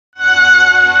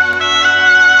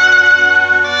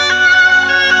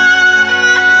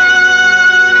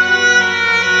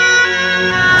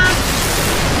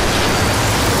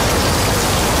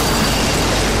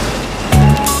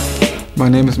My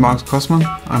name is Marcus Kossmann.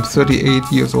 I'm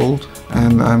 38 years old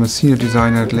and I'm a senior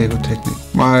designer at LEGO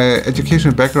TECHNIC. My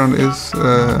educational background is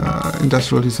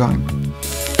industrial design.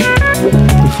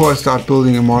 Before I start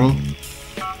building a model,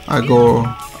 I go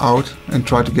out and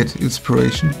try to get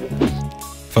inspiration.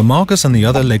 For Marcus and the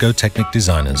other LEGO TECHNIC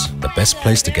designers, the best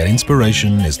place to get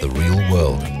inspiration is the real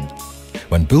world.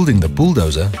 When building the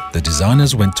bulldozer, the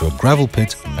designers went to a gravel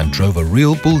pit and drove a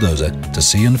real bulldozer to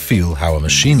see and feel how a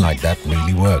machine like that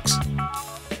really works.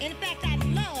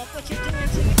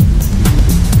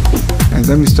 And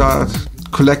then we start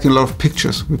collecting a lot of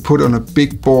pictures. We put on a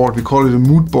big board, we call it a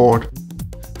mood board.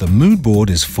 The mood board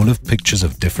is full of pictures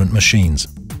of different machines.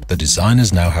 The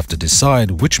designers now have to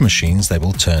decide which machines they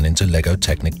will turn into LEGO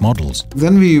TECHNIC models.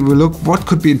 Then we will look what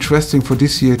could be interesting for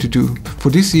this year to do. For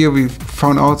this year we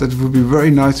found out that it would be very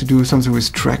nice to do something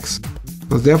with tracks.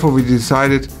 So therefore we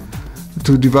decided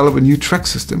to develop a new track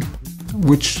system,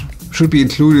 which should be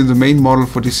included in the main model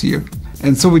for this year.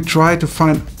 And so we try to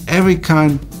find every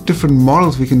kind of different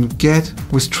models we can get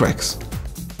with tracks.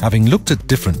 Having looked at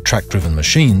different track-driven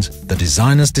machines, the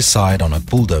designers decide on a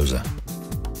bulldozer.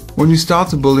 When we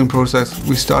start the building process,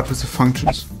 we start with the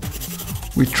functions.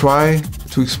 We try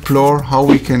to explore how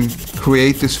we can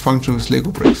create this function with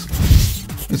Lego bricks.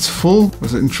 It's full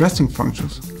with interesting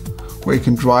functions, where you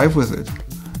can drive with it,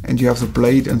 and you have the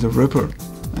blade and the ripper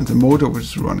and the motor which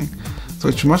is running. So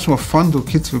it's much more fun to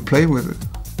kids who play with it.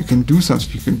 You can do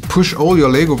something, you can push all your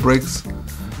Lego bricks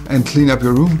and clean up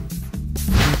your room.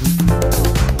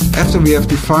 After we have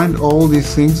defined all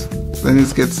these things, then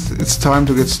it's time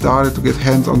to get started, to get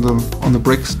hands on the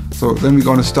bricks. So then we're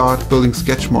going to start building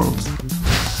sketch models.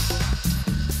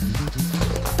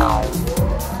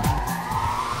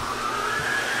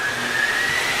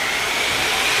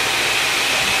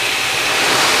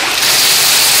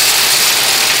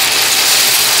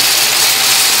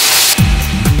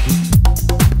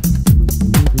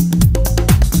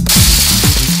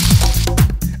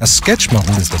 A sketch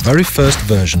model is the very first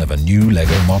version of a new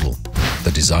LEGO model. The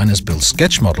designers build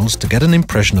sketch models to get an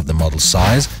impression of the model's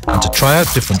size and to try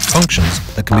out different functions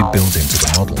that can be built into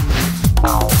the model.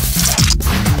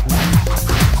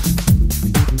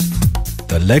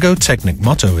 The LEGO TECHNIC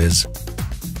motto is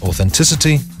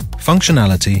authenticity,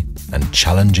 functionality and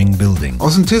challenging building.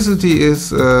 Authenticity is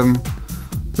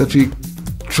that we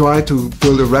try to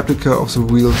build a replica of the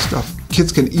real stuff.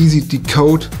 Kids can easily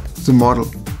decode the model.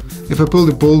 If I build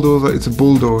a bulldozer, it's a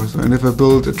bulldozer, and if I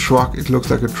build a truck, it looks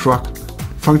like a truck.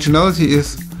 Functionality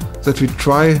is that we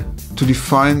try to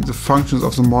define the functions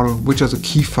of the model, which are the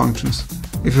key functions.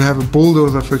 If you have a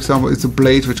bulldozer, for example, it's a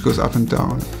blade which goes up and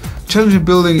down. Challenging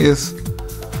building is,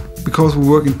 because we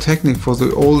work in Technic for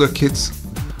the older kids,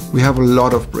 we have a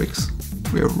lot of bricks.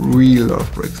 We have a real lot of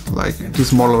bricks. Like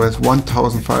this model has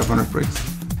 1,500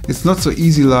 bricks. It's not so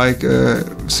easy like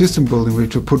system building, where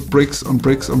you put bricks on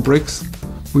bricks on bricks.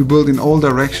 We build in all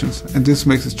directions, and this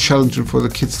makes it challenging for the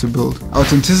kids to build.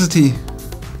 Authenticity,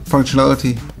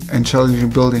 functionality and challenging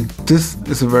building. This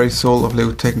is the very soul of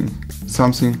LEGO TECHNIC,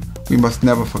 something we must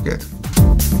never forget.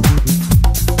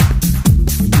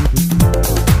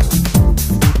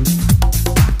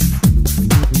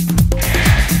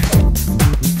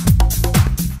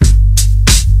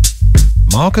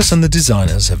 Marcus and the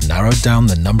designers have narrowed down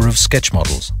the number of sketch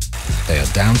models. They are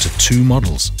down to 2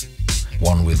 models,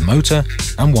 one with motor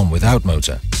and one without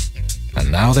motor.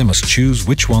 And now they must choose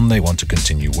which one they want to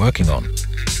continue working on.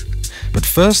 But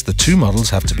first, the 2 models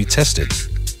have to be tested.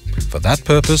 For that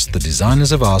purpose, the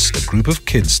designers have asked a group of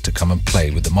kids to come and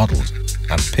play with the models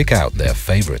and pick out their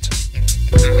favorite.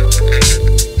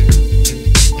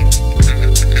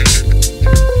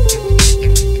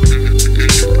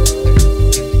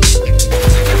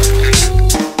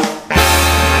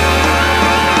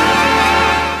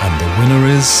 And the winner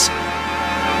is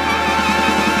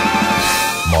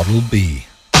Model B.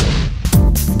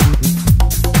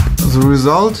 The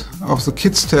result of the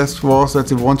kids' test was that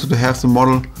they wanted to have the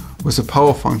model with the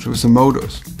power function, with the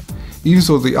motors. Even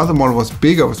though the other model was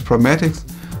bigger with pneumatics,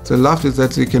 they loved it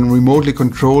that they can remotely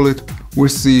control it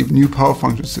with the new power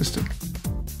function system.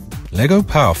 LEGO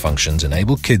Power Functions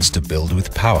enable kids to build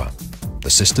with power. The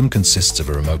system consists of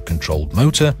a remote-controlled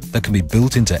motor that can be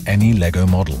built into any LEGO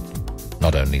model,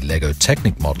 not only LEGO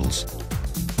TECHNIC models.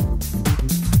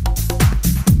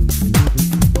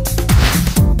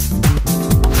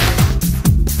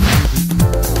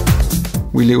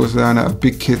 We LEGO designer are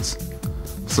big kids,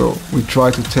 so we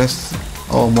try to test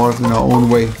our models in our own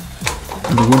way.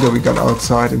 In the winter we got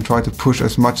outside and tried to push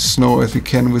as much snow as we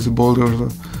can with the bulldozer,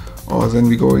 or then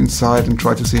we go inside and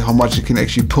try to see how much it can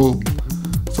actually pull.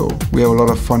 So we have a lot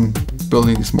of fun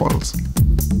building these models.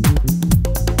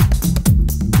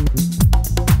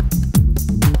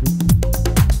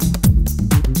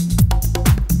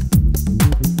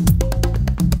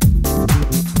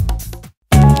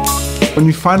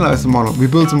 we finalize the model, we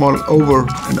build the model over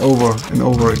and over and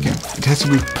over again. It has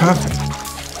to be perfect.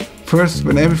 First,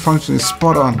 when every function is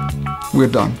spot on, we're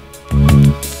done.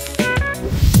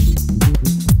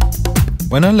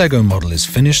 When a Lego model is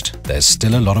finished, there's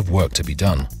still a lot of work to be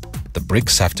done. The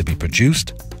bricks have to be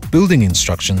produced, building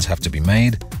instructions have to be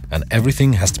made, and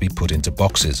everything has to be put into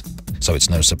boxes. So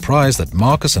it's no surprise that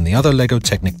Marcus and the other Lego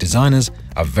Technic designers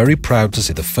are very proud to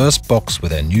see the first box with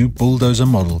their new Bulldozer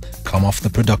model come off the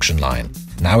production line.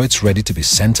 Now it's ready to be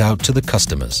sent out to the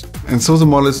customers. And so the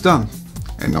model is done.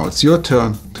 And now it's your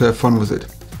turn to have fun with it.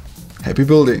 Happy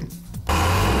building!